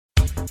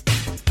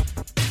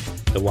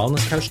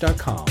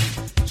TheWellnessCouch.com,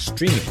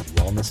 streaming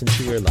wellness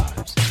into your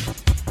lives.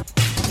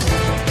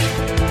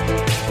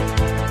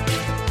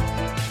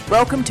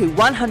 Welcome to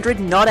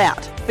 100 Not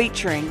Out,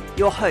 featuring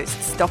your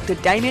hosts Dr.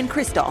 Damien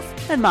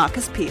Christoph and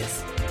Marcus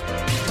Pearce.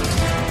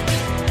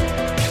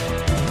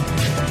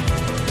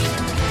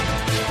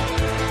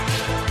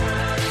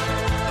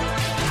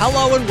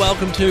 Hello and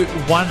welcome to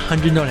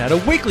 100 Not Out, a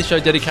weekly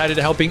show dedicated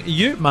to helping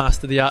you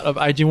master the art of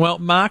aging well.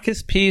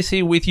 Marcus Pearce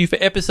here with you for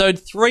episode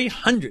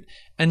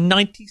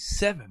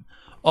 397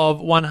 of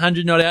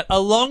 100 Not Out,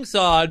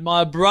 alongside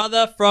my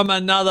brother from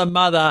another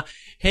mother.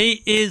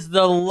 He is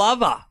the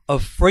lover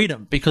of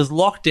freedom because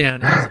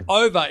lockdown is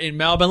over in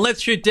Melbourne.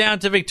 Let's shoot down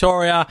to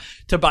Victoria,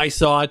 to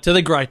Bayside, to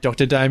the great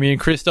Dr. Damien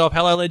Christoph.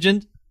 Hello,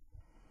 legend.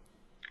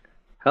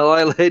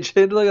 Hello,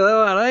 legend. Look at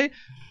that one, eh?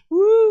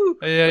 Woo!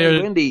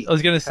 Yeah, windy. I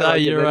was going to say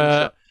you're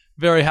a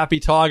very happy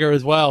tiger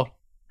as well.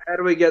 How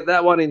do we get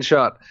that one in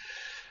shot?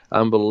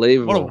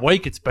 Unbelievable. What a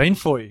week it's been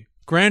for you.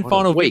 Grand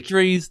final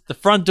victories. The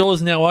front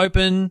door's now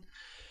open.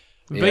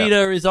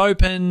 Vita is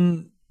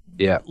open.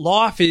 Yeah.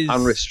 Life is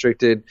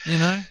unrestricted.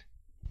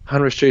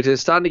 Unrestricted.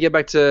 It's starting to get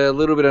back to a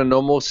little bit of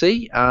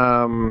normalcy.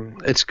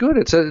 It's good.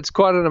 It's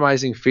quite an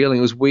amazing feeling.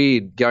 It was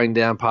weird going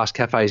down past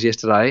cafes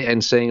yesterday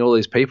and seeing all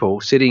these people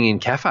sitting in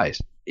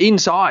cafes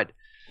inside.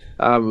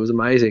 It was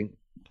amazing.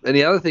 And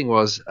the other thing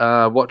was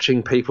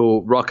watching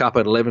people rock up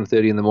at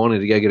 11:30 in the morning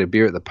to go get a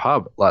beer at the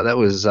pub. Like that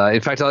was,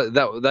 in fact,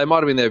 they might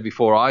have been there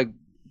before I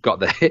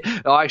got there.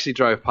 I actually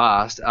drove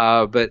past,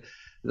 but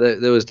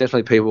there was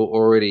definitely people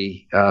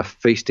already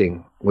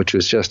feasting, which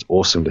was just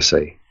awesome to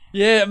see.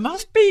 Yeah, it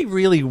must be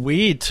really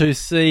weird to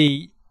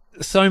see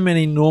so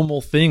many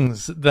normal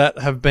things that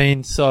have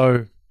been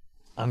so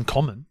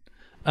uncommon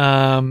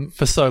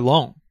for so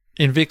long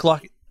in Vic.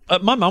 Like,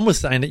 my mum was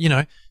saying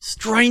that,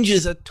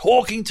 strangers are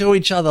talking to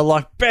each other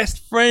like best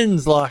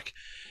friends. Like,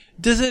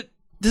 does it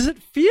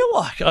feel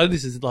like,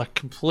 this is like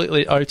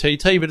completely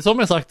OTT, but it's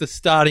almost like the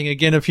starting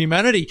again of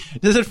humanity.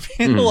 Does it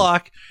feel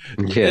like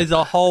there's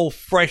a whole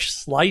fresh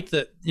slate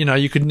that,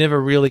 you could never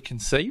really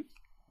conceive?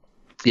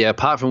 Yeah,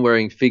 apart from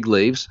wearing fig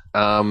leaves,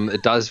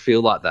 it does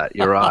feel like that.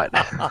 You're right.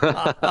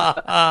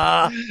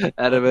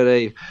 Adam and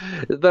Eve.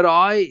 But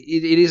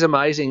it is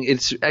amazing.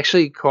 It's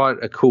actually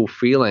quite a cool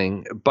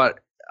feeling, but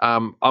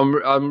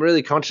I'm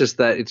really conscious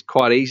that it's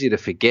quite easy to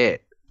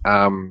forget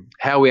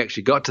how we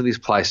actually got to this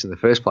place in the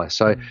first place.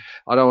 So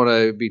I don't want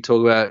to be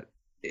talking about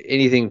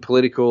anything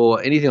political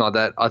or anything like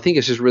that. I think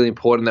it's just really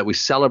important that we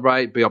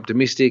celebrate, be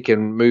optimistic,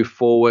 and move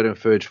forward and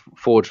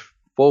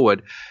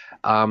forward.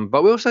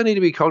 But we also need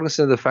to be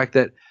cognizant of the fact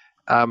that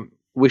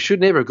we should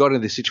never have got into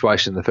this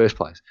situation in the first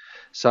place.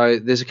 So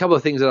there's a couple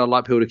of things that I'd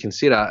like people to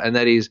consider, and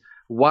that is,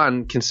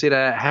 one,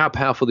 consider how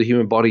powerful the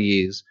human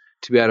body is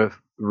to be able to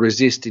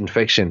resist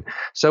infection.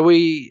 So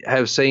we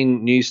have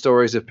seen news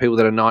stories of people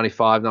that are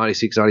 95,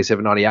 96,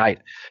 97, 98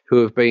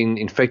 who have been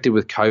infected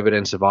with COVID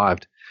and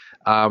survived.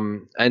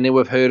 And then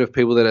we've heard of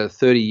people that are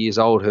 30 years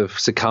old who have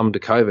succumbed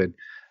to COVID.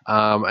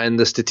 And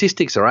the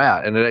statistics are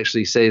out, and it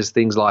actually says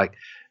things like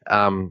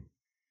the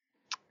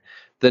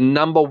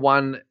number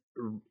one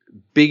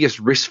biggest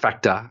risk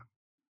factor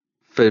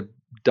for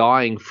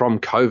dying from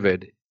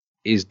COVID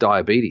is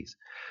diabetes.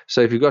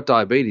 So if you've got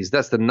diabetes,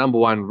 that's the number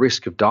one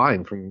risk of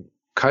dying from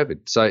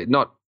COVID. So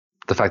not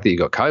the fact that you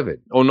got COVID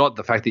or not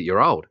the fact that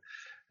you're old.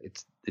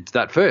 It's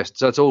that first.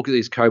 So it's all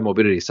these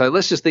comorbidities. So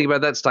let's just think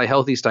about that. Stay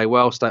healthy, stay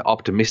well, stay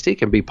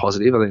optimistic, and be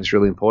positive. I think it's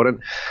really important.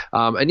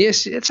 And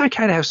yes, it's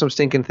okay to have some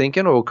stinking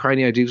thinking or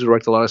craniodigital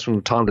rectilitis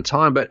from time to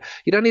time, but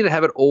you don't need to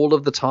have it all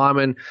of the time.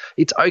 And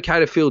it's okay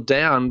to feel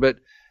down, but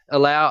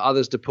allow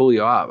others to pull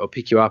you up or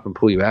pick you up and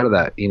pull you out of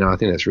that. I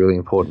think that's really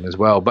important as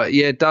well. But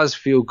yeah, it does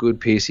feel good,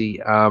 Piercy.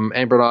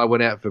 Amber and I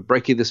went out for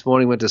brekkie this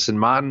morning, went to St.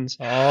 Martin's.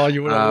 Oh,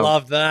 you would have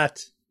loved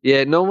that.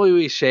 Yeah, normally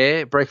we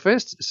share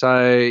breakfast.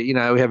 So, we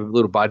have a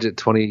little budget,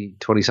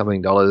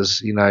 $20-something,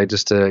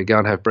 just to go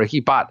and have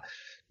brekkie. But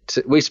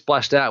we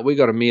splashed out. We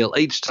got a meal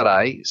each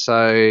today.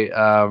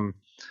 So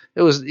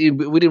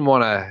we didn't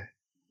want to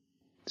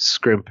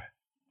scrimp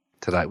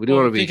today. We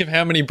didn't want to think of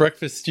how many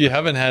breakfasts you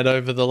haven't had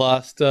over the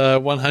last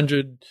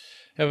 100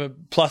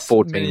 plus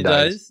 14 many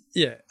days.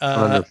 Yeah.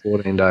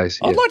 114 days.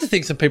 Yeah. I'd like to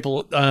think some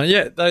people,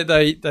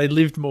 they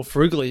lived more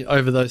frugally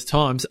over those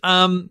times.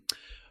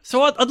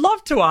 So I'd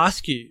love to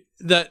ask you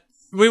that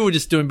we were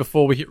just doing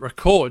before we hit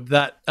record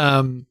that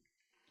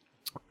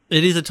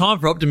it is a time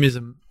for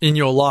optimism in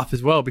your life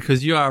as well,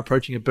 because you are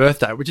approaching a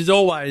birthday, which is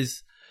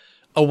always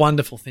a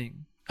wonderful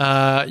thing.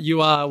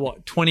 You are,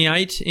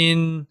 28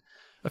 in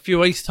a few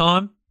weeks'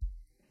 time?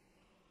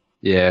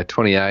 Yeah,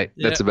 28.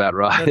 Yeah, that's about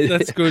right.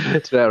 That's good.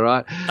 That's about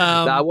right.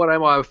 What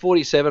am I?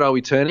 47 I'll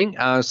be turning.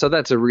 So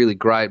that's a really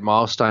great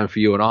milestone for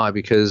you and I,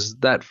 because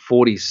that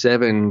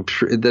 47,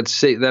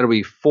 that'll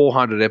be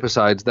 400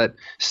 episodes. That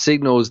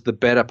signals the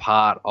better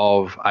part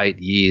of 8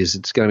 years.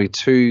 It's going to be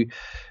 2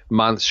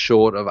 months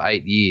short of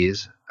 8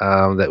 years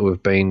that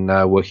we've been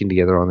working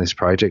together on this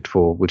project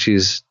for, which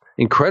is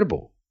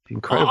incredible.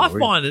 Incredible. I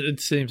find it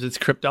seems it's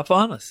crept up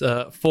on us.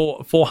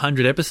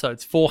 400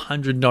 episodes,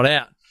 400 not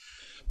out.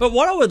 But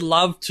what I would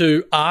love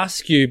to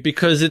ask you,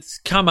 because it's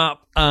come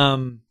up,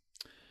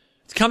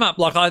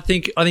 like I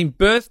think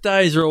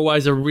birthdays are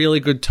always a really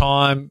good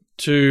time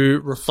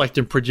to reflect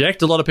and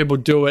project. A lot of people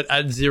do it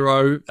at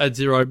zero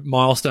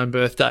milestone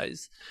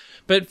birthdays.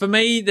 But for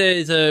me,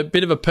 there's a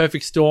bit of a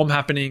perfect storm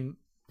happening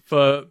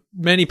for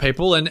many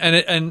people, and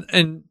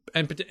you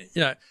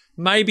know,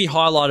 maybe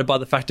highlighted by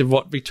the fact of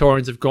what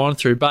Victorians have gone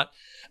through. But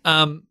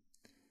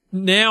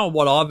now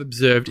what I've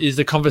observed is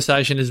the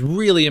conversation has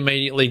really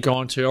immediately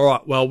gone to, all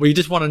right, well, we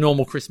just want a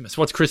normal Christmas.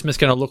 What's Christmas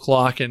going to look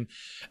like? And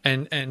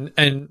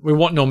we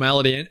want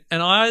normality.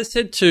 And I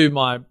said to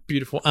my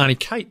beautiful Auntie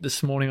Kate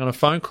this morning on a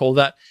phone call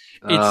that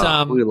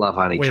it's we love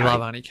Auntie Kate. We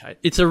love Auntie Kate.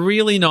 It's a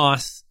really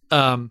nice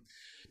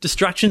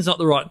distraction's not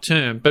the right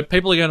term, but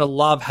people are going to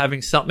love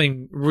having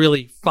something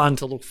really fun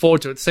to look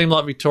forward to. It seemed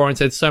like Victorians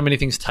had so many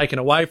things taken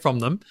away from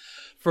them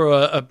for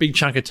a big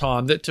chunk of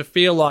time that to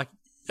feel like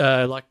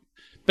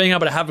being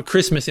able to have a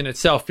Christmas in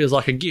itself feels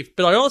like a gift.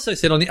 But I also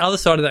said on the other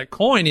side of that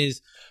coin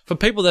is for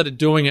people that are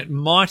doing it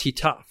mighty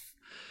tough,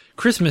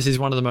 Christmas is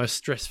one of the most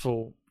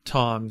stressful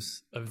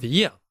times of the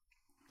year.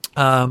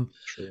 On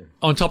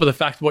top of the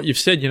fact what you've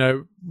said, you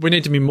know, we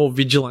need to be more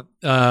vigilant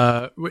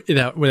with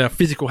our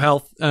physical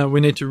health. We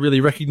need to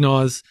really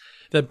recognise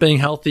that being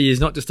healthy is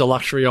not just a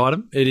luxury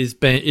item; it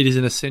is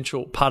an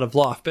essential part of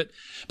life.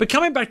 But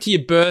coming back to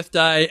your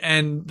birthday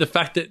and the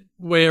fact that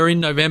we're in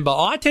November,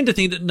 I tend to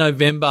think that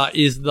November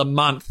is the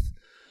month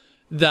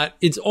that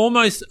it's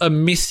almost a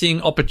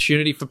missing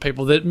opportunity for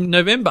people. That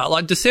November,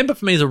 like December,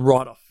 for me is a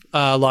write-off.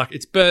 Like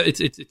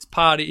it's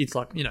party. It's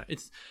like, you know,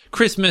 it's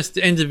Christmas,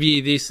 the end of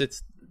year.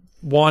 It's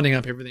winding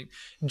up everything.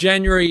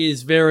 January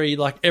is very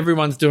like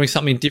everyone's doing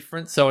something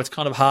different, so it's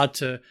kind of hard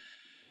to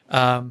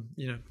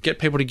get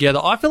people together.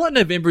 I feel like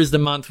November is the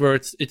month where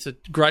it's a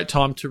great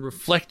time to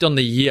reflect on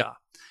the year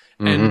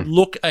and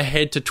look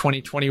ahead to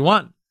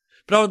 2021.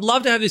 But I would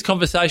love to have this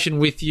conversation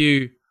with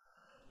you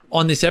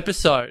on this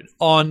episode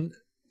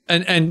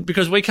and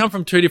because we come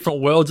from two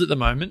different worlds at the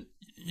moment.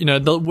 You know,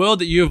 the world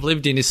that you have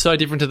lived in is so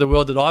different to the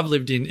world that I've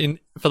lived in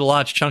for the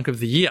large chunk of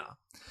the year,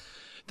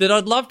 that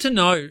I'd love to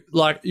know,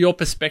 like, your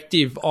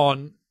perspective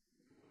on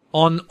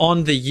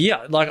the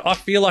year. Like, I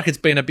feel like it's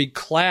been a big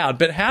cloud,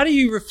 but how do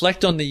you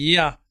reflect on the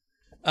year?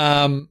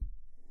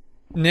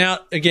 Now,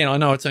 again, I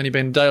know it's only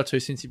been a day or two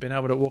since you've been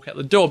able to walk out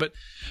the door, but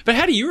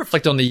how do you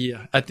reflect on the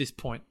year at this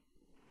point?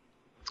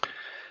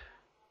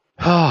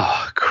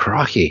 Oh,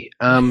 crikey.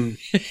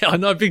 I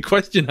know, big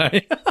question,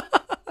 eh?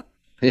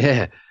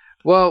 Yeah.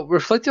 Well,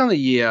 reflecting on the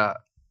year,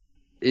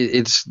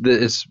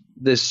 there's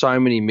so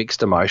many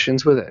mixed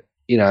emotions with it.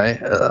 You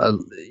know,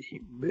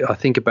 I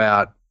think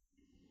about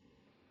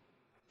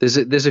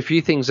there's a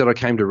few things that I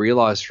came to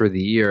realize through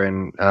the year,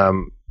 and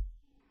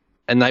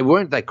they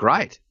weren't that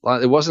great.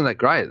 Like, it wasn't that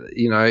great.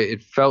 You know,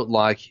 it felt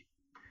like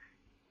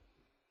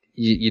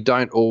you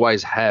don't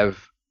always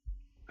have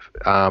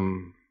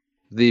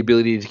the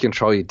ability to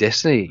control your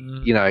destiny,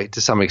 you know,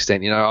 to some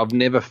extent. You know, I've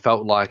never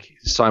felt like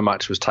so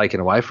much was taken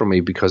away from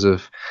me because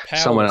of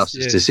someone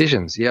else's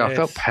decisions. Yeah, yes. I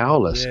felt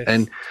powerless. Yes,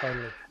 and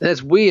totally.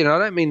 That's weird. And I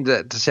don't mean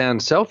that to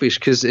sound selfish,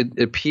 because it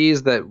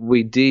appears that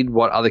we did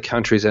what other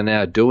countries are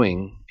now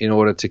doing in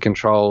order to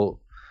control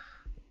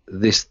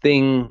this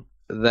thing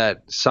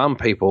that some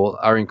people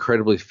are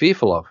incredibly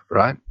fearful of,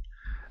 right?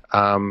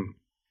 And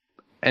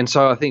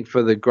so I think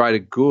for the greater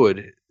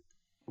good,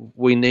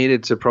 we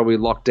needed to probably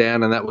lock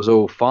down, and that was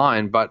all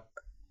fine. But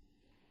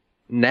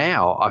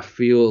now I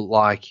feel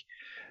like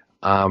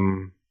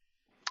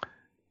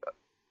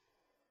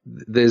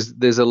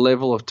there's a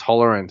level of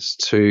tolerance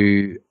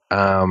to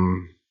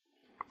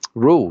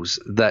rules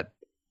that,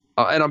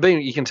 and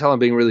you can tell I'm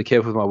being really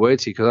careful with my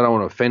words here, because I don't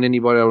want to offend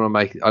anybody. I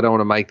don't want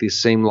to make this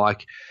seem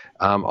like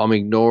I'm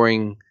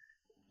ignoring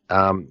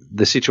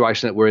the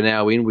situation that we're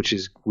now in, which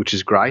is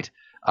great,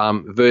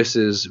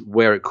 versus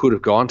where it could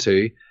have gone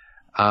to.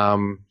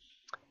 And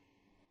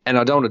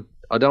I don't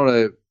want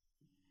to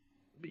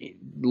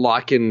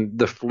liken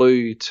the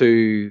flu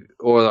to,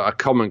 or a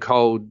common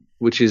cold,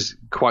 which is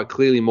quite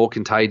clearly more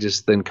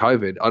contagious than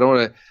COVID. I don't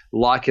want to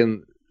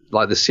liken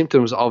like the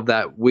symptoms of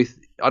that with.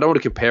 I don't want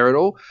to compare it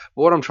all.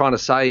 But what I'm trying to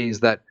say is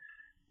that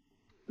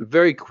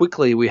very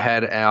quickly we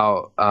had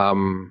our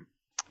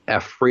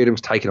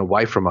freedoms taken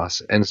away from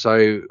us, and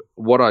so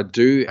what I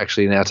do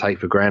actually now take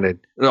for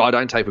granted. No, I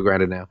don't take for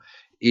granted now.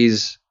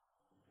 Is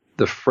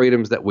the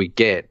freedoms that we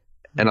get.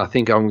 And I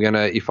think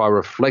if I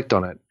reflect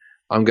on it,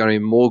 I'm going to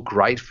be more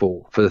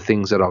grateful for the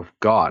things that I've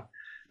got,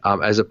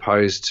 as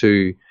opposed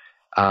to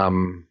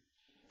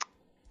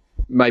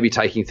maybe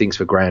taking things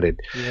for granted.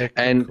 Yeah,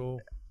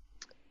 cool.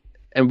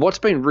 And what's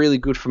been really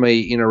good for me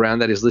in around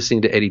that is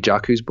listening to Eddie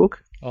Jaku's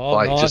book. Oh,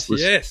 like, nice,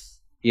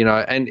 yes. You know,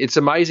 and it's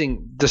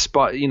amazing,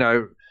 despite, you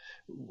know,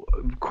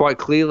 quite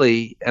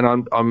clearly,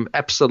 and I'm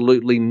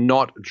absolutely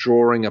not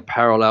drawing a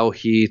parallel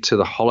here to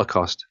the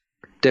Holocaust.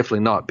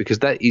 Definitely not, because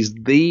that is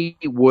the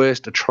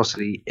worst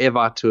atrocity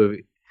ever to have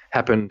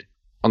happened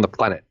on the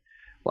planet.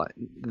 Like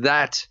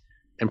that,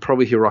 and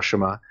probably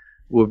Hiroshima,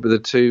 were the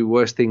two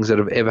worst things that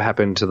have ever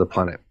happened to the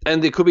planet.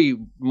 And there could be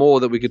more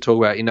that we could talk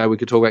about. You know, we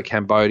could talk about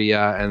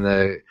Cambodia and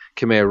the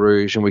Khmer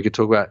Rouge, and we could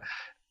talk about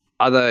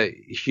other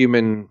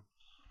human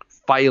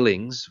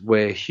failings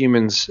where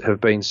humans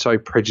have been so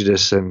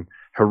prejudiced and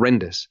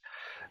horrendous.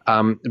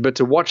 But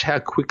to watch how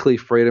quickly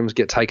freedoms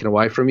get taken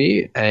away from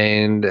you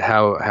and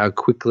how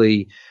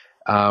quickly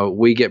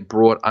we get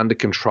brought under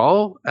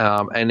control,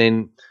 and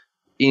then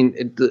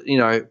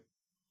I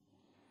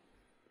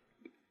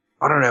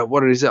don't know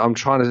what it is.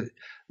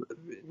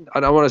 I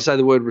don't want to say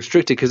the word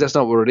restricted because that's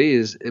not what it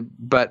is,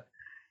 but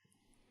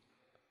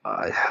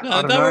I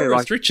don't know.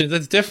 Restrictions.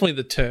 That's definitely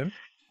the term.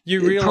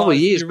 It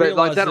probably is, but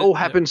like that all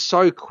happened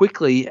so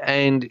quickly,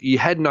 and you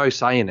had no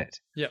say in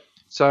it. Yeah.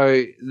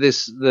 So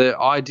the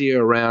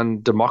idea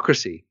around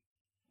democracy,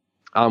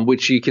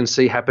 which you can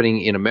see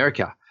happening in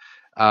America,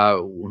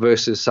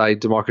 versus say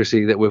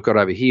democracy that we've got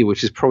over here,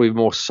 which is probably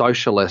more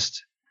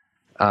socialist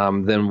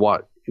than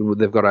what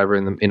they've got over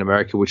in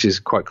America, which is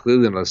quite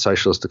clearly not a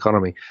socialist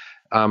economy.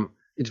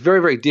 It's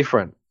very, very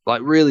different,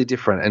 like really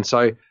different, and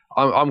so.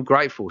 I'm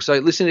grateful. So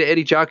listening to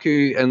Eddie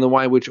Jaku and the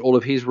way in which all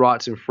of his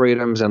rights and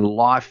freedoms and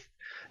life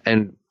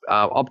and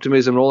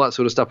optimism and all that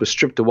sort of stuff was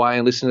stripped away,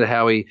 and listening to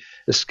how he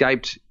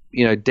escaped,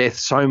 death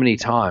so many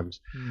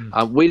times.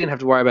 We didn't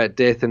have to worry about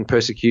death and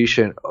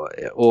persecution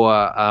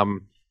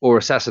or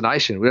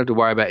assassination. We don't have to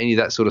worry about any of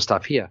that sort of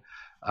stuff here.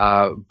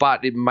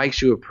 But it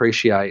makes you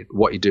appreciate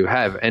what you do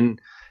have. And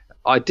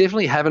I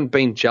definitely haven't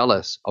been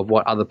jealous of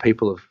what other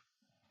people have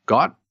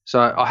got. So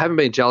I haven't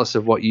been jealous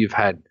of what you've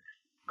had.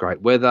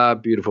 Great weather,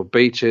 beautiful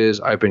beaches,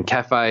 open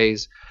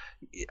cafes,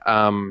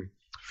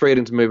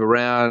 freedom to move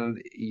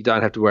around. You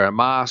don't have to wear a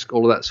mask,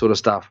 all of that sort of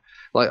stuff.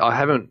 Like I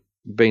haven't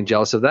been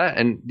jealous of that,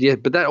 and yeah,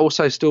 but that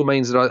also still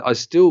means that I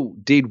still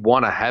did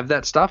want to have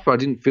that stuff, but I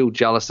didn't feel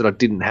jealous that I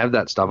didn't have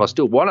that stuff. I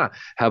still want to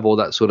have all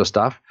that sort of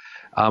stuff.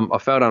 I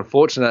felt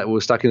unfortunate that we were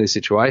stuck in this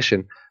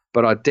situation,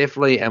 but I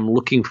definitely am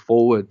looking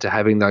forward to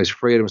having those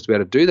freedoms to be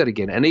able to do that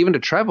again, and even to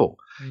travel.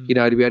 To be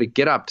able to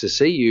get up to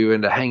see you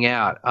and to hang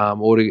out,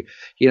 or to,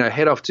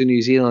 head off to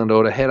New Zealand,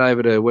 or to head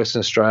over to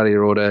Western Australia,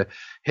 or to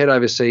head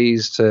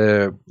overseas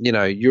to,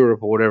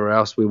 Europe or whatever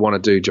else we want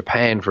to do,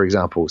 Japan, for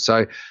example.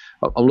 So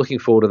I'm looking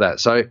forward to that.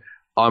 So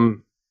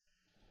I'm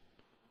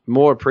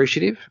more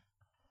appreciative,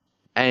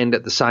 and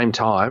at the same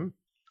time,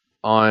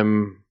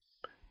 I'm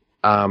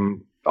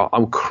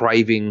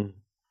craving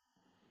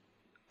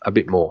a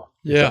bit more.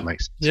 Yeah. If that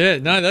makes sense. Yeah.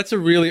 No, that's a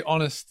really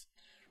honest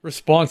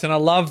response, and I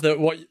love that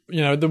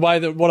the way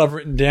that what I've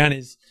written down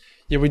is,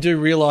 we do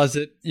realize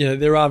that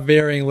there are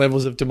varying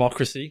levels of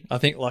democracy. I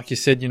think, like you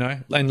said,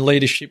 and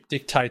leadership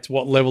dictates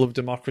what level of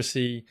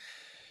democracy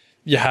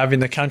you have in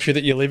the country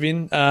that you live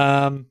in.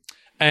 And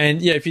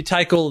if you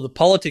take all of the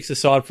politics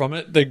aside from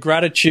it, the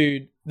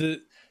gratitude,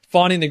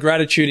 finding the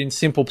gratitude in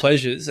simple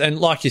pleasures, and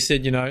like you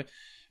said,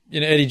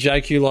 Eddie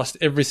Jaku lost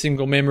every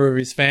single member of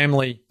his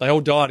family. They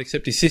all died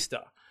except his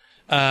sister.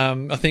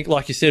 I think,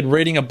 like you said,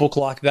 reading a book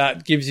like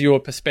that gives you a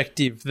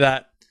perspective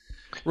that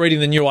reading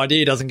The New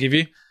Idea doesn't give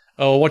you,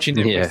 or watching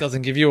Netflix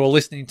doesn't give you, or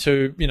listening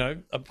to,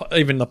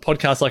 even a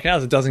podcast like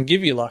ours, it doesn't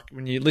give you. Like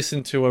when you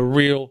listen to a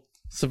real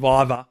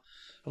survivor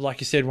of, like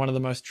you said, one of the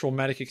most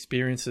traumatic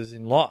experiences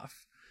in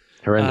life.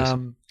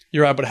 Horrendous.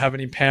 You're able to have an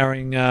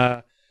empowering,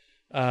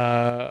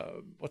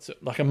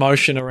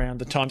 emotion around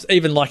the times.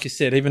 Even like you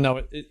said, even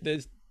though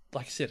there's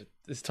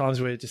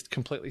times where it just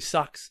completely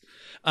sucks.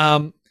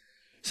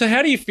 So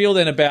how do you feel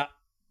then about,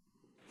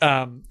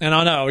 and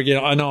I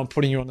know I'm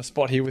putting you on the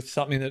spot here with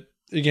something that,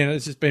 again,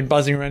 it's just been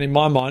buzzing around in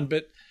my mind,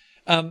 but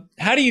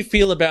how do you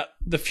feel about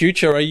the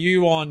future? Are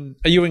you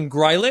in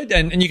Greyled?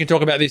 And you can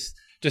talk about this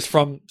just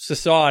from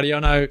society.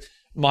 I know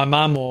my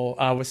mum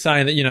was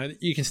saying that,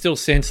 you can still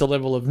sense a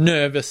level of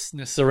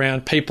nervousness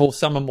around people.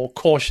 Some are more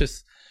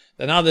cautious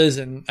than others,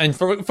 and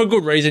for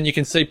good reason. You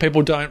can see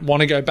people don't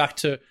want to go back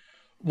to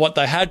what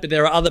they had, but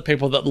there are other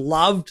people that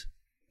loved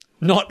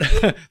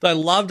they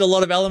loved a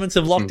lot of elements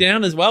of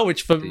lockdown as well,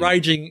 which for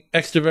raging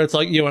extroverts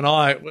like you and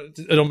I,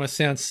 it almost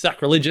sounds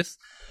sacrilegious.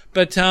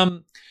 But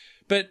how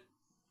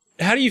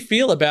do you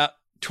feel about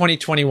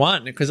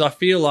 2021? Because I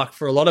feel like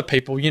for a lot of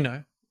people,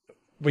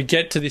 we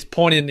get to this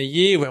point in the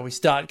year where we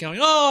start going,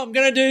 oh, I'm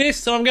going to do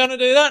this and I'm going to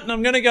do that and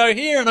I'm going to go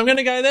here and I'm going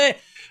to go there.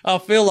 I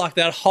feel like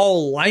that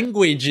whole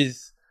language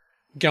is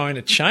going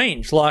to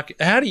change. Like,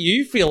 how do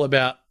you feel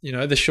about,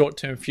 the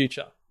short-term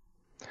future?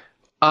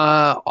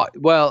 I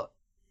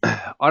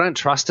don't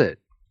trust it.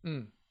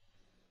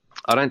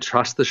 I don't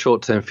trust the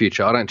short-term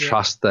future. I don't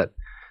trust that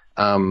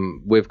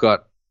we've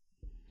got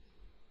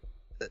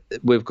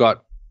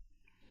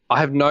I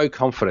have no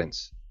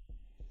confidence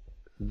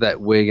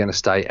that we're going to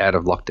stay out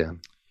of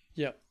lockdown.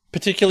 Yeah,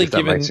 particularly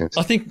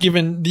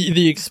given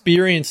the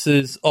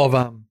experiences of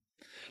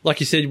like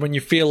you said, when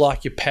you feel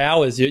like your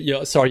powers,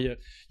 you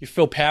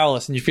feel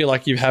powerless and you feel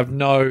like you have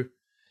no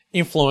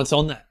influence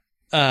on that.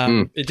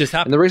 It just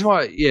happened. And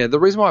the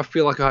reason why I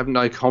feel like I have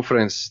no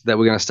confidence that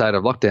we're going to stay out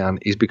of lockdown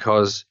is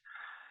because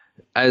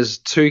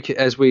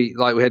we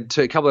had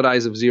a couple of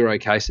days of 0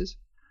 cases,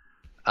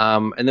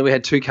 And then we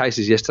had 2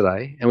 cases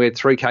yesterday, and we had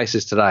 3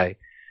 cases today.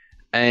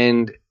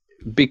 And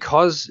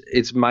because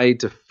it's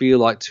made to feel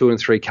like 2 and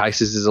 3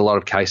 cases is a lot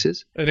of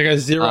cases. And it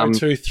goes 0,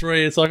 2,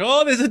 3. It's like,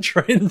 oh, there's a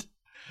trend.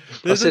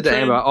 I said to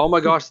Amber, "Oh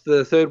my gosh,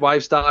 the third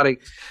wave starting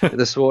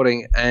this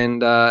morning,"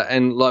 and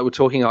like we're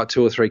talking like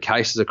 2 or 3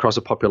 cases across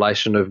a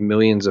population of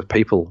millions of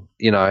people,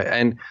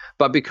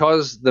 but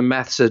because the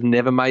maths has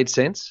never made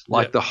sense,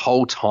 like the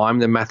whole time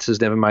the maths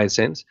has never made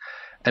sense,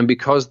 and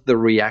because the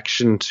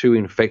reaction to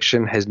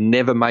infection has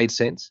never made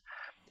sense,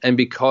 and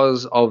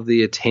because of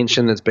the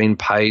attention that's been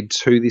paid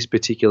to this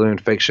particular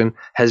infection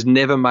has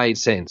never made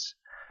sense,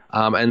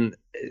 and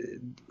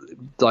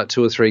like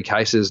 2 or 3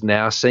 cases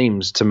now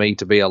seems to me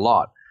to be a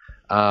lot.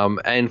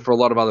 And for a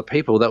lot of other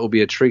people, that will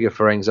be a trigger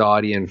for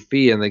anxiety and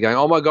fear. And they're going,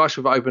 oh, my gosh,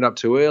 we've opened up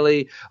too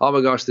early. Oh,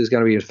 my gosh, there's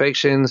going to be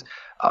infections.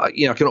 I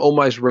can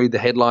almost read the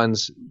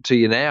headlines to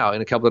you now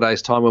in a couple of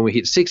days' time when we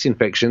hit 6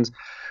 infections.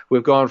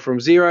 We've gone from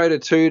 0 to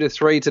 2 to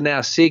 3 to now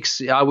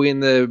 6. Are we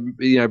in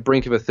the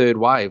brink of a third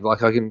wave?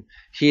 Like I can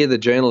hear the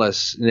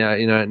journalists now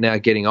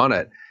getting on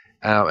it.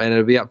 And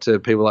it'll be up to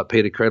people like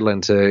Peter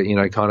Credlin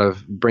to, kind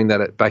of bring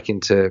that back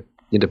into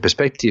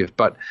perspective.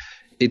 But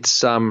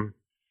it's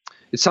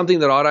something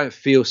that I don't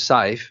feel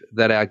safe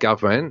that our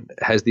government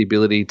has the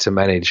ability to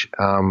manage,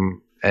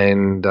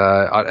 and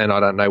I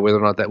don't know whether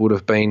or not that would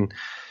have been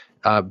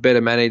better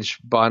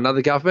managed by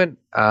another government.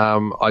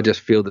 I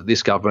just feel that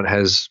this government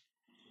has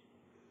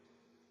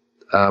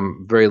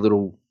very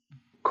little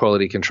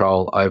quality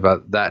control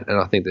over that, and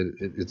I think that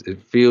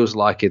it feels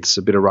like it's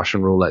a bit of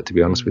Russian roulette, to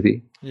be honest with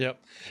you. Yep.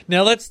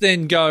 Now let's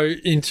then go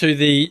into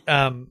the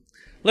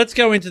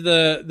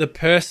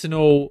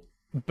personal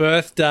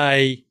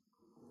birthday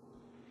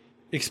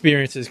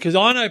experiences, because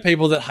I know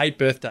people that hate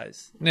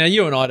birthdays. Now,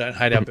 you and I don't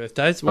hate our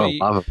birthdays. I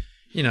love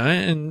them.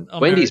 And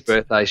Wendy's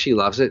birthday, she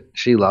loves it.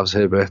 She loves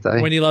her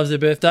birthday. Wendy loves her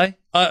birthday.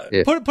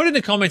 Yeah. Put in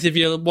the comments if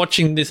you're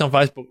watching this on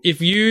Facebook.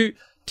 If you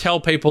tell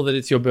people that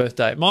it's your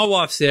birthday, my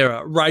wife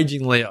Sarah,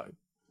 raging Leo,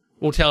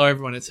 will tell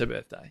everyone it's her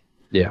birthday.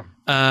 Yeah.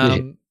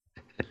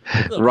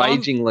 Look,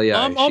 raging Leo.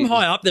 I'm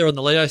high up there on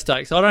the Leo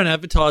stakes. I don't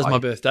advertise my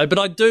birthday, but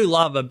I do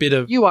love a bit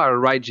of. You are a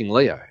raging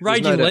Leo.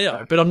 Raging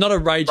Leo, but I'm not a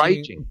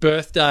raging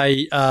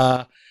birthday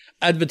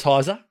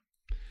advertiser.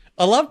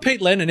 I love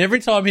Pete Lennon. Every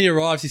time he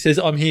arrives, he says,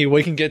 "I'm here.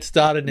 We can get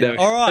started now."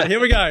 All right, here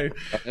we go.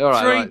 All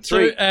right,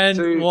 3, 2,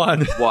 and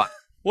 1. What?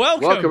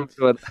 Welcome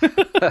to it.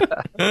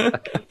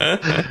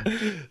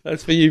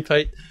 That's for you,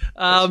 Pete.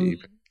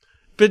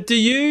 But do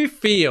you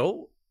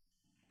feel,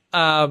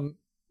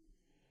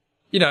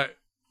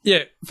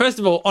 first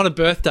of all, on a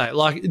birthday,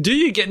 like, do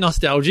you get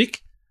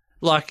nostalgic?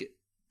 Like,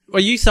 are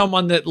you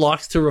someone that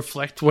likes to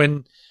reflect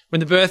when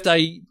the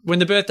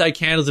birthday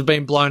candles have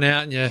been blown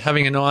out and you're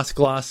having a nice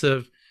glass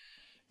of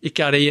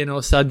Icarian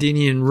or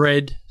Sardinian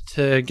red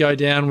to go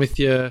down with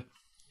your,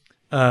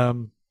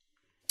 to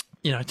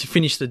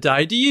finish the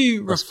day? Do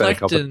you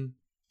reflect and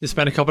the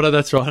spanakopita?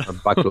 That's right.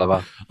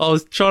 Baklava. I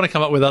was trying to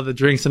come up with other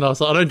drinks, and I was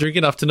like, I don't drink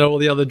enough to know all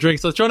the other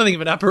drinks. I was trying to think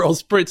of an Aperol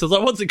Spritz. I was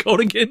like, what's it called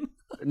again?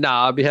 No,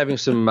 I'll be having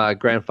some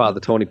Grandfather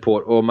Tawny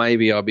Port, or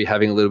maybe I'll be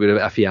having a little bit of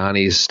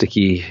Affiani's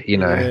sticky,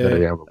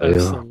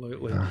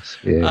 absolutely.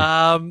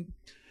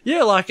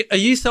 Like, are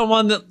you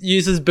someone that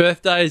uses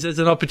birthdays as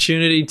an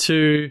opportunity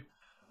to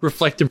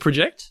reflect and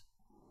project?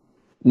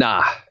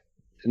 Nah.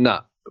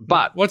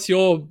 But what's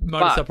your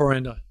modus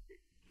operandi?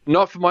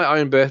 Not for my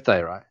own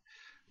birthday, right?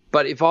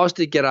 But if I was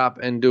to get up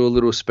and do a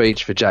little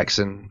speech for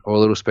Jackson, or a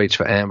little speech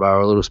for Amber,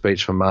 or a little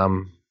speech for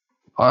Mum,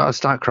 I'd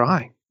start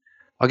crying.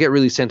 I get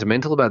really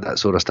sentimental about that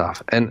sort of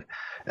stuff. And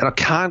I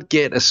can't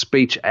get a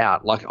speech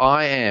out. Like,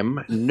 I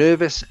am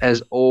nervous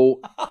as all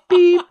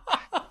beep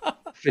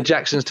for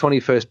Jackson's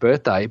 21st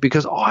birthday,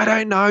 because I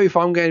don't know if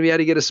I'm going to be able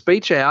to get a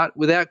speech out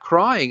without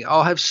crying.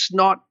 I'll have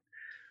snot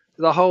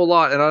the whole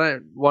lot, and I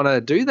don't want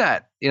to do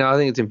that. I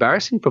think it's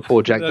embarrassing for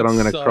poor Jack that I'm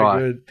going to cry.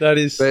 Good. That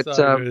is so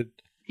good.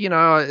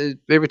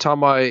 Every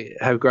time I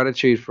have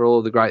gratitude for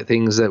all the great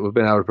things that we've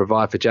been able to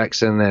provide for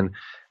Jackson, and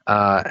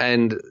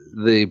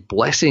the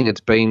blessing it's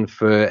been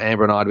for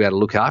Amber and I to be able to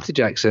look after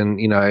Jackson,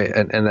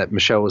 and that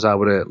Michelle was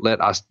able to let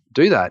us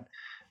do that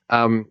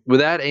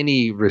without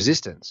any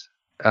resistance.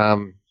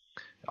 I'm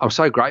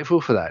so grateful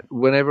for that.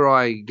 Whenever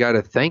I go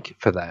to thank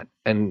for that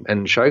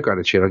and show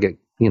gratitude, I get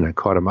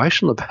quite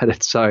emotional about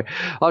it. So I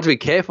have to be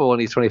careful on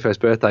his 21st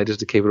birthday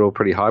just to keep it all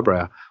pretty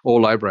highbrow or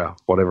lowbrow,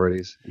 whatever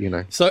it is,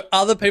 So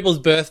other people's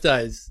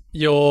birthdays,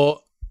 you're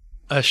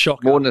a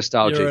shocker. More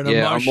nostalgic. You're an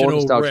I'm more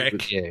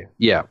nostalgic. wreck.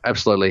 Yeah,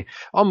 absolutely.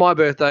 On my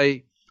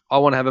birthday, I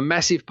want to have a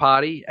massive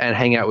party and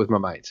hang out with my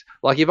mates.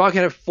 Like, if I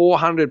can have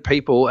 400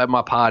 people at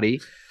my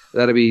party,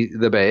 that'd be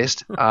the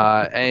best.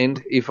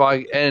 And if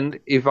I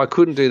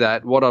couldn't do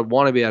that, what I'd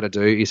want to be able to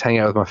do is hang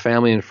out with my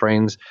family and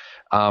friends,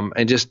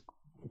 and just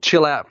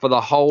chill out for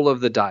the whole of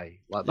the day,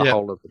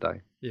 whole of the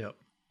day. Yeah.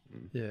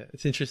 Yeah,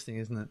 it's interesting,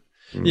 isn't it?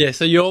 Yeah,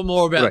 so you're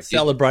more about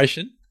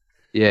celebration.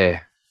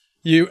 Yeah.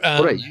 You what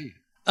about you?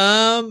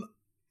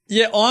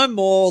 Yeah, I'm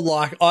more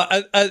like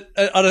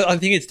I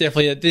think it's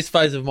definitely at this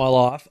phase of my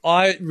life,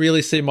 I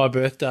really see my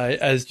birthday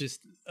as just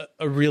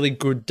a really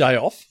good day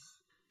off.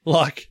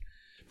 Like,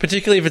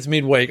 particularly if it's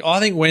midweek. I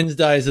think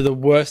Wednesdays are the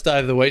worst day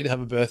of the week to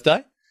have a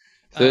birthday.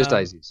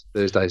 Thursdays.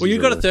 Well,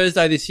 you've got a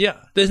Thursday this year.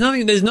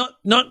 Thursday's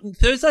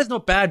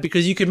not bad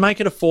because you can make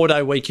it a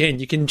 4-day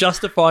weekend. You can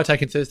justify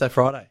taking Thursday,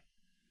 Friday.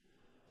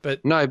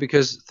 But no,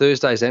 because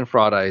Thursdays and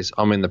Fridays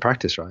I'm in the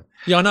practice, right?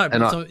 Yeah, I know.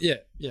 But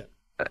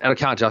and I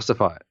can't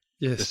justify it.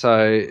 Yes.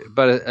 So,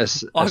 but I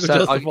could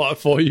justify it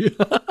for you.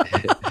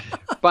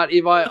 But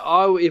if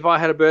I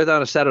had a birthday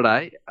on a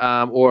Saturday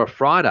or a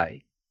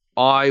Friday,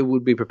 I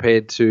would be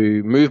prepared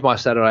to move my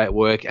Saturday at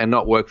work and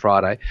not work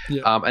Friday,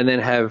 and then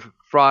have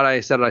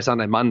Friday, Saturday,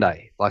 Sunday,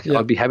 Monday. Like,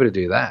 I'd be happy to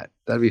do that.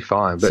 That'd be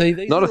fine. But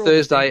not a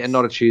Thursday and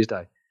not a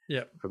Tuesday.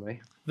 Yeah, for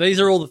me. These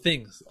are all the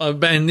things.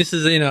 And this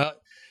is,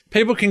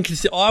 people can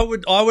consider. I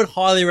would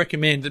highly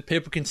recommend that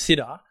people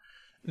consider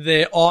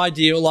their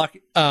ideal,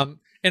 like,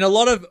 in a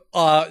lot of,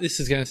 this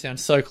is going to sound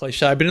so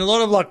cliche, but in a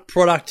lot of like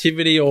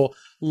productivity or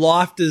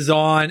life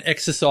design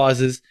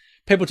exercises,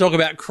 people talk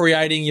about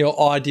creating your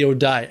ideal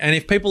day. And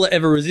if people are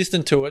ever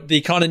resistant to it,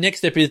 the kind of next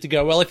step is to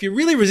go, well, if you're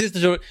really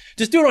resistant to it,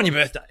 just do it on your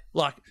birthday.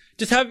 Like,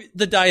 just have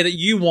the day that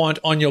you want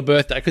on your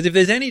birthday. Because if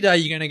there's any day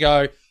you're going to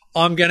go,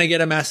 I'm going to get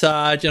a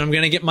massage and I'm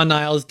going to get my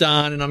nails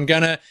done and I'm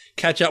going to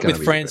catch up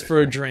with friends for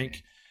a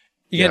drink,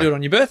 you're going to do it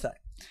on your birthday.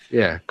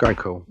 Yeah, great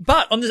call.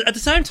 But at the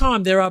same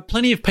time, there are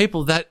plenty of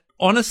people that,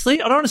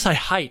 honestly, I don't want to say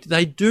hate,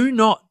 they do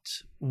not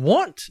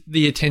want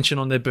the attention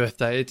on their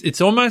birthday.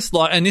 It's almost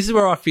like, and this is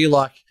where I feel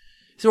like,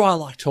 this is why I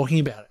like talking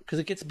about it, because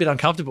it gets a bit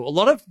uncomfortable. A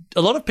lot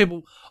of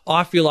people,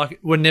 I feel like,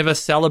 were never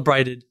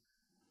celebrated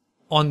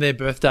on their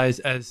birthdays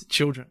as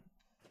children.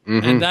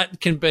 Mm-hmm. And that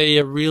can be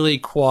a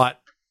really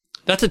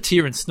that's a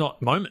tear and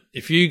snot moment.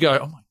 If you go,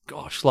 oh my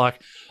gosh,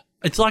 like,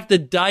 it's like the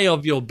day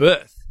of your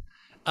birth.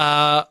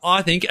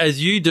 I think,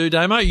 as you do,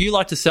 Damo, you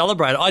like to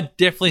celebrate it. I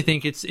definitely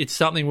think it's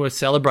something worth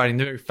celebrating,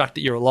 the very fact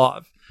that you're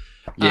alive.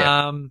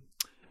 Yeah.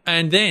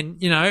 And then,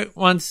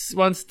 once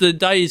the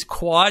day is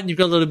quiet and you've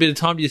got a little bit of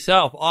time to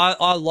yourself,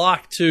 I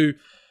like to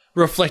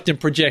reflect and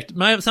project.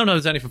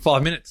 Sometimes only for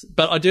 5 minutes,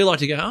 but I do like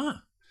to go,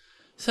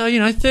 so,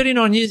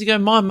 39 years ago,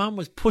 my mum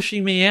was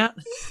pushing me out,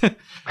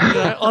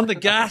 on the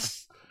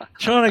gas,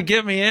 trying to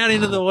get me out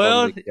into the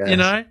world,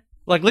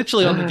 like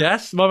literally on the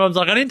gas. My mum's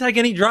like, I didn't take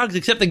any drugs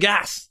except the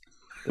gas.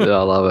 I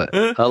love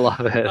it.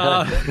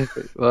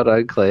 Well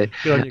done, Claire.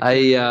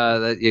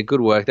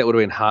 Good work. That would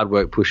have been hard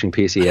work pushing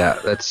Piercy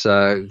out. That's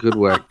good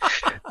work.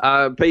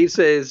 Pete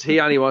says he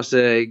only wants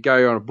to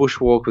go on a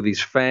bushwalk with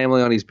his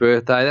family on his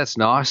birthday. That's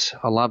nice.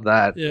 I love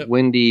that. Yep.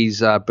 Wendy's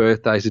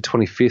birthday is the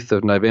 25th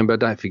of November.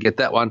 Don't forget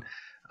that one.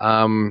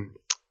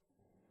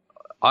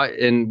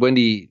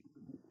 Wendy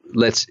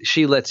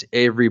lets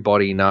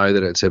everybody know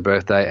that it's her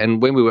birthday.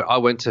 And when I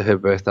went to her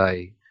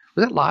birthday.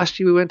 Was that last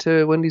year we went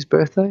to Wendy's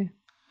birthday?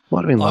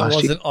 Might have been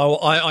last year.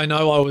 I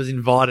know I was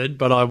invited,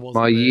 but I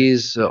wasn't. My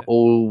years are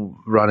all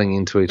running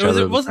into each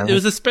other. It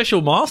was a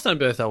special milestone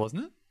birthday,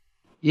 wasn't it?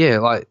 Yeah,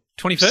 like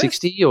 21st?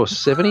 60 or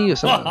 70 or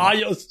something.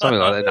 Something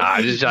like that.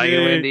 No, just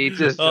joking, Wendy.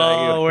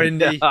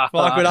 Wendy. If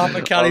I could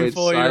uppercut him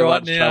for you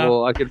right now.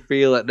 Trouble. I can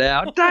feel it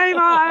now.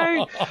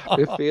 Damo!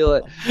 I feel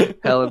it.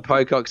 Helen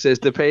Pocock says,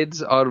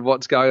 depends on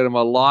what's going on in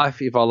my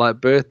life, if I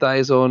like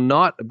birthdays or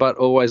not, but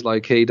always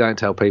low-key, don't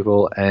tell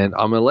people, and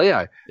I'm a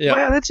Leo. Yep.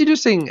 Wow, that's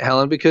interesting,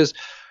 Helen, because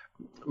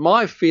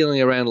my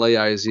feeling around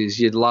Leos is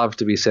you'd love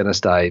to be centre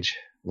stage.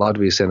 Helen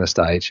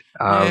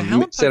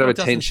centre of attention.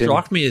 Doesn't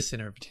strike me as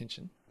centre of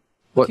attention.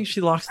 I think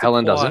she likes the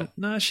Helen quiet. Doesn't?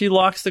 No, she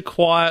likes the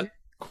quiet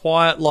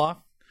life.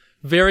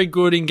 Very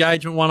good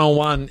engagement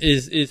one-on-one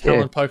is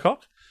Helen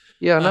Pocock.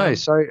 Yeah, I know.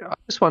 So I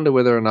just wonder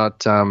whether or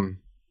not do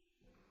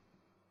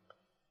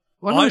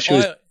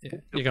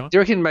you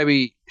reckon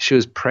maybe she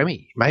was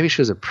preemie? Maybe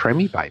she was a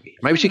preemie baby.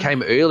 Maybe she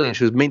came early and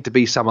she was meant to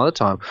be some other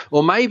time.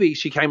 Or maybe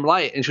she came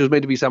late and she was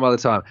meant to be some other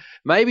time.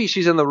 Maybe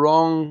she's in the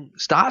wrong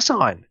star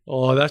sign.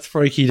 Oh, that's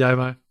freaky,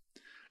 Damo.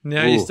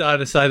 Now you're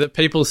starting to say that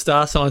people's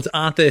star signs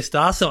aren't their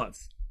star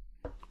signs.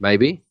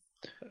 Maybe.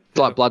 It's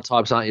like blood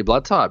types aren't your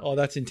blood type. Oh,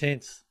 that's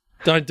intense.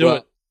 Don't do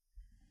it.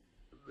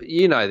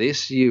 You know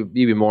this. You'd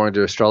be more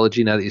into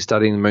astrology now that you're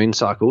studying the moon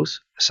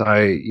cycles, so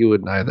you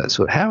would know that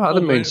sort. How are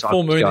the moon cycles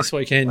full moon going? This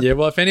weekend, yeah.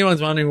 Well, if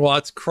anyone's wondering why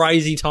it's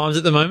crazy times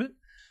at the moment,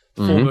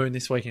 full moon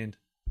this weekend,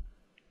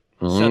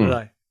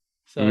 Saturday.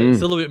 So it's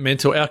a little bit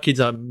mental. Our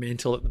kids are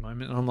mental at the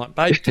moment, and I'm like,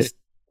 babe, just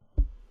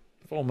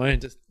full moon,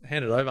 just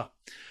hand it over.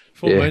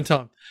 Full moon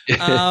time.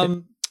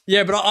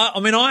 Yeah, but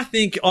I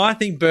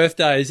think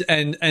birthdays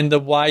and the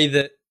way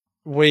that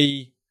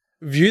we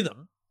view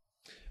them,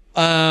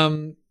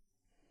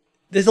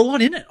 there's a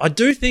lot in it. I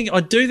do think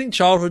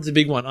childhood's a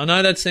big one. I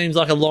know that seems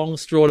like a long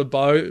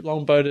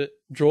bow to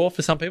draw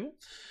for some people,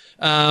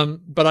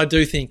 but I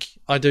do think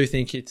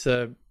it's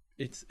a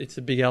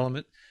big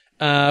element,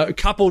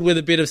 coupled with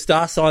a bit of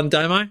star sign,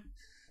 Damo,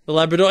 the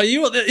Labrador.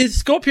 Is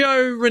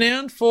Scorpio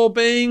renowned for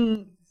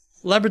being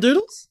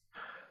Labradoodles?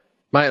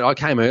 Mate, I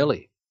came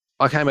early.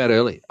 I came out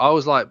early. I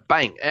was like,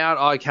 bang, out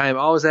I came.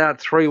 I was out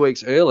 3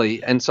 weeks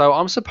early, and so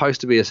I'm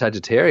supposed to be a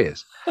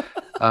Sagittarius. This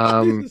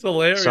is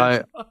hilarious.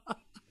 So,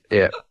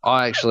 Yeah,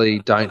 I actually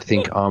don't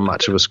think I'm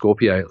much of a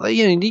Scorpio. Like,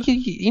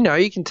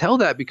 you can tell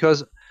that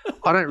because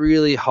I don't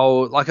really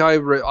hold. Like I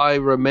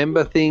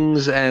remember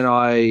things, and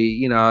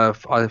I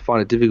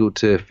find it difficult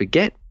to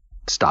forget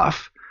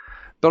stuff.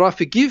 But I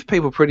forgive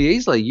people pretty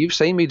easily. You've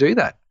seen me do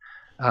that,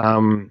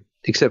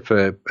 except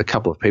for a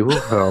couple of people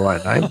who I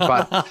won't name.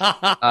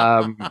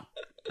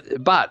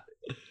 But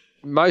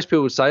most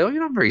people would say, "Oh,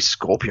 you're not very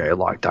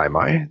Scorpio-like,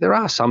 Damo." There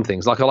are some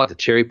things. Like I like to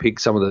cherry pick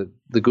some of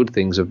the good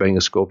things of being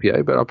a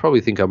Scorpio, but I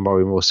probably think I'm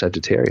probably more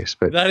Sagittarius.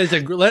 But that is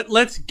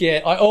let's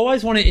get. I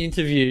always want to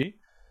interview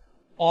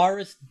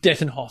Iris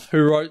Dettenhoff,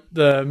 who wrote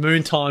the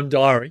Moontime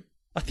Diary.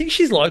 I think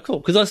she's local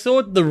because I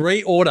saw the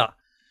reorder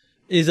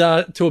is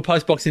to a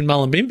postbox in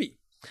Mullumbimby.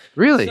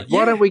 Really? So,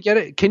 Why don't we get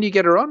it? Can you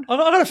get her on? I've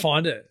got to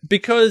find it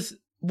because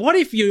what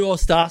if your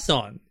star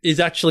sign is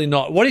actually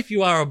not? What if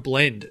you are a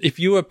blend? If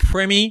you are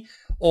preemie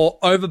or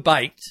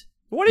overbaked,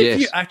 what if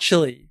you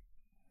actually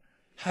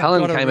have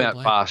Helen got a came real out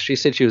blend? fast. She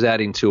said she was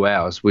out in 2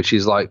 hours, which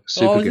is like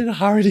super I was good. in a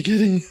hurry to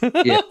get in.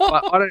 Yeah,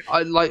 but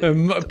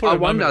I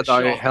wonder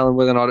though, Helen,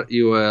 whether or not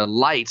you were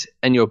late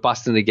and you were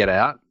busting to get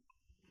out,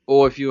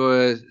 or if you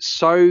were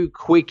so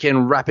quick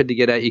and rapid to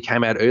get out, you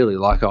came out early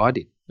like I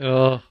did.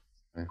 Oh,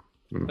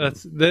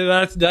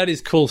 that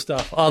is cool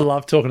stuff. I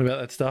love talking about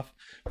that stuff,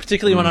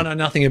 particularly when I know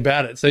nothing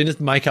about it. So you just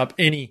make up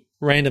any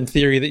random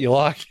theory that you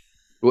like.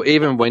 Well,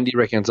 even Wendy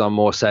reckons I'm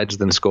more Sag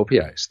than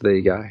Scorpio. So there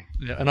you go.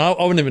 Yeah, and I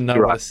wouldn't even know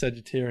You're what right. a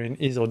Sagittarian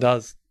is or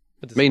does.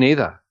 Me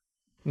neither.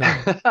 No.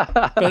 But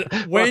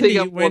I Wendy, think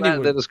I'm more that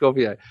would. than a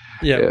Scorpio.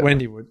 Yeah,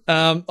 Wendy would.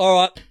 All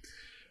right.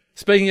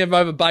 Speaking of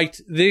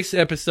overbaked, this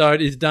episode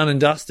is done and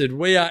dusted.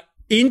 We are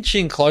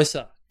inching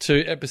closer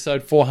to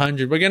episode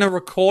 400. We're going to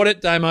record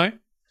it, Damo.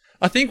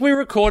 I think we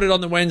record it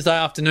on the Wednesday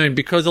afternoon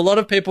because a lot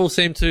of people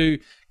seem to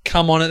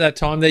come on at that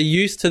time. They're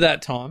used to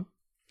that time.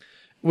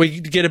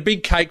 We get a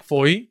big cake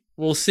for you.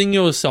 We'll sing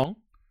you a song.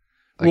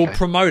 We'll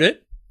promote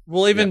it.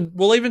 We'll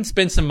even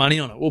spend some money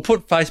on it. We'll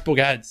put Facebook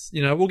ads.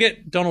 We'll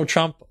get Donald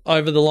Trump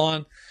over the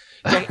line.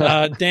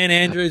 Dan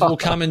Andrews will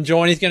come and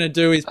join. He's going to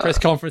do his press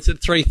conference at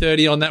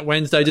 3:30 on that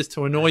Wednesday just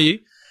to annoy you.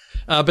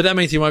 But that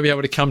means he won't be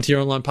able to come to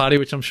your online party,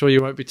 which I'm sure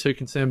you won't be too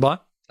concerned by.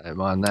 Don't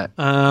mind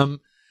that.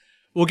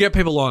 We'll get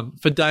people on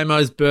for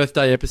Damo's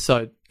birthday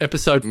episode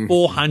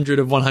 400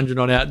 of 100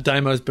 Not Out,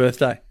 Damo's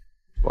birthday.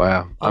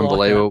 Wow, I like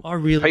unbelievable. that. I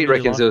really, Pete really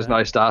reckons like there was that.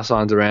 no star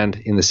signs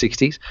around in the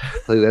 60s. I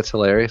think that's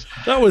hilarious.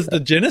 That was the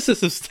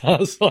genesis of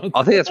star signs.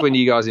 I think that's when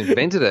you guys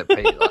invented it,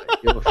 Pete. Like,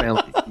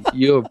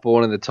 you were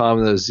born in the time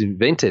that it was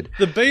invented.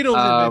 The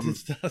Beatles invented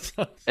star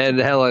signs. And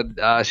Helen,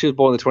 she was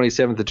born the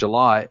 27th of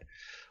July.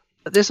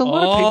 There's a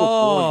lot of people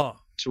born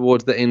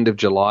towards the end of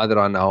July that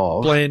I know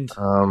of. Blend.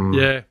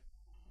 Yeah.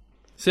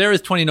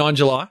 Sarah's 29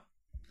 July.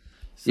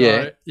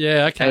 So,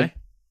 yeah, okay. And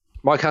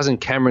my cousin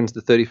Cameron's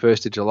the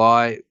 31st of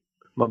July.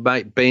 My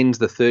mate Ben's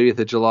the 30th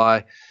of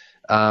July.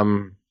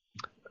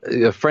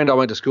 A friend I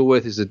went to school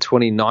with is the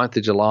 29th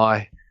of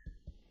July.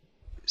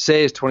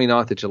 Sarah's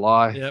 29th of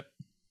July. Yep.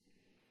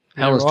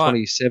 Helen's right.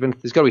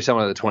 27th. There's got to be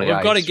someone at the 28th.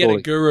 We've got to get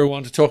a guru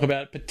on to talk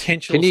about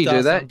potential Can you star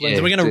do that? sign blends.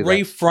 Yeah, We're going to do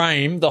that.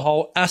 reframe the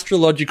whole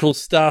astrological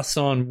star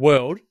sign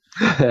world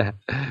on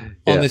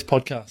this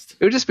podcast.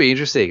 It would just be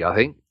interesting, I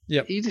think.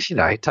 Yep. You just,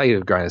 take it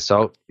with a grain of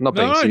salt. Not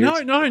being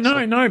serious.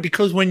 No,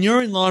 because when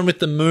you're in line with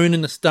the moon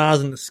and the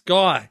stars in the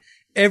sky,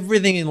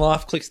 everything in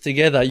life clicks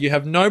together. You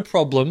have no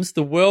problems.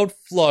 The world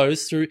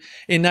flows through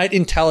innate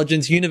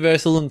intelligence,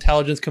 universal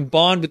intelligence,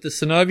 combined with the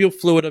synovial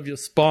fluid of your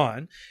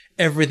spine.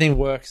 Everything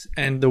works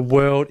and the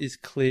world is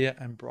clear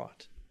and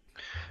bright.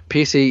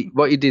 Piercy,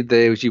 what you did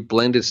there was you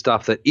blended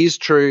stuff that is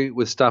true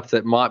with stuff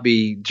that might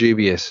be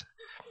dubious.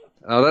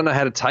 I don't know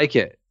how to take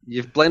it.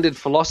 You've blended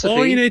philosophy.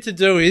 All you need to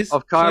do is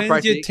of cleanse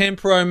your chiropractic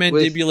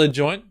temporomandibular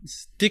joint,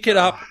 stick it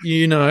up,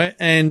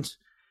 and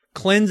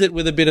cleanse it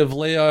with a bit of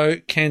Leo,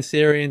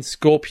 Cancerian,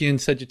 Scorpion,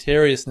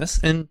 Sagittariusness,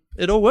 and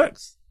it all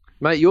works.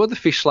 Mate, you're the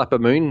fish slapper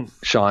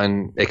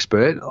moonshine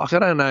expert. Like, I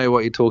don't know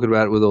what you're talking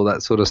about with all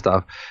that sort of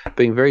stuff.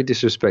 Being very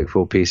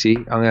disrespectful, PC.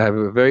 I'm going to have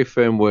a very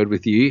firm word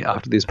with you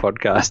after this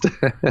podcast.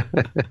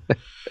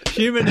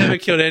 Human never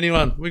killed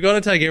anyone. We've got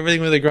to take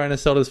everything with a grain of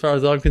salt as far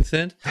as I'm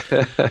concerned.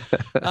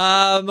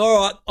 All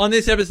right. On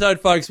this episode,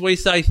 folks, we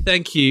say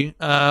thank you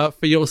for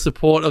your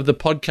support of the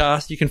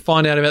podcast. You can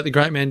find out about the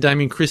great man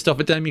Damien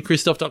Christoph at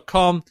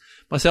DamienChristoph.com.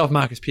 Myself,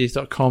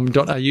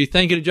 MarcusPearce.com.au.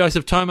 Thank you to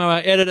Joseph Tomo,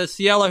 our editor,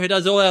 Cielo, who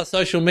does all our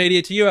social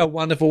media, to you, our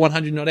wonderful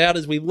 100 Not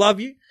Outers. We love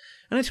you.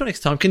 And until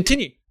next time,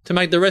 continue to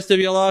make the rest of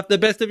your life the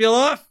best of your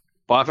life.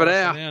 Bye for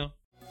Bye now.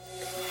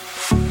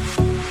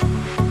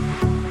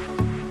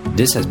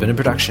 This has been a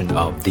production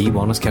of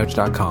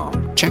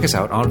TheWellnessCouch.com. Check us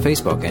out on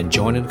Facebook and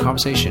join in the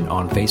conversation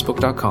on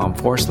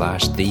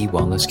Facebook.com/The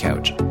Wellness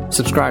Couch.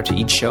 Subscribe to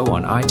each show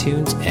on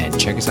iTunes and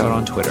check us out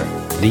on Twitter.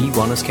 The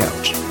Wellness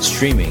Couch,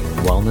 streaming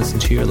wellness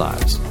into your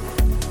lives.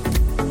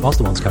 Whilst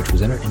the Wellness Couch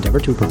presenter endeavor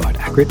to provide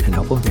accurate and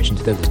helpful information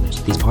to their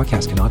listeners, these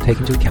podcasts cannot take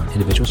into account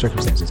individual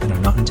circumstances and are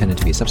not intended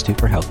to be a substitute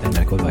for health and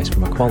medical advice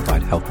from a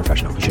qualified health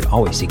professional. You should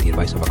always seek the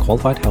advice of a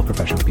qualified health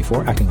professional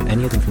before acting on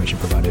any of the information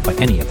provided by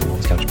any of the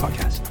Wellness Couch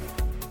podcasts.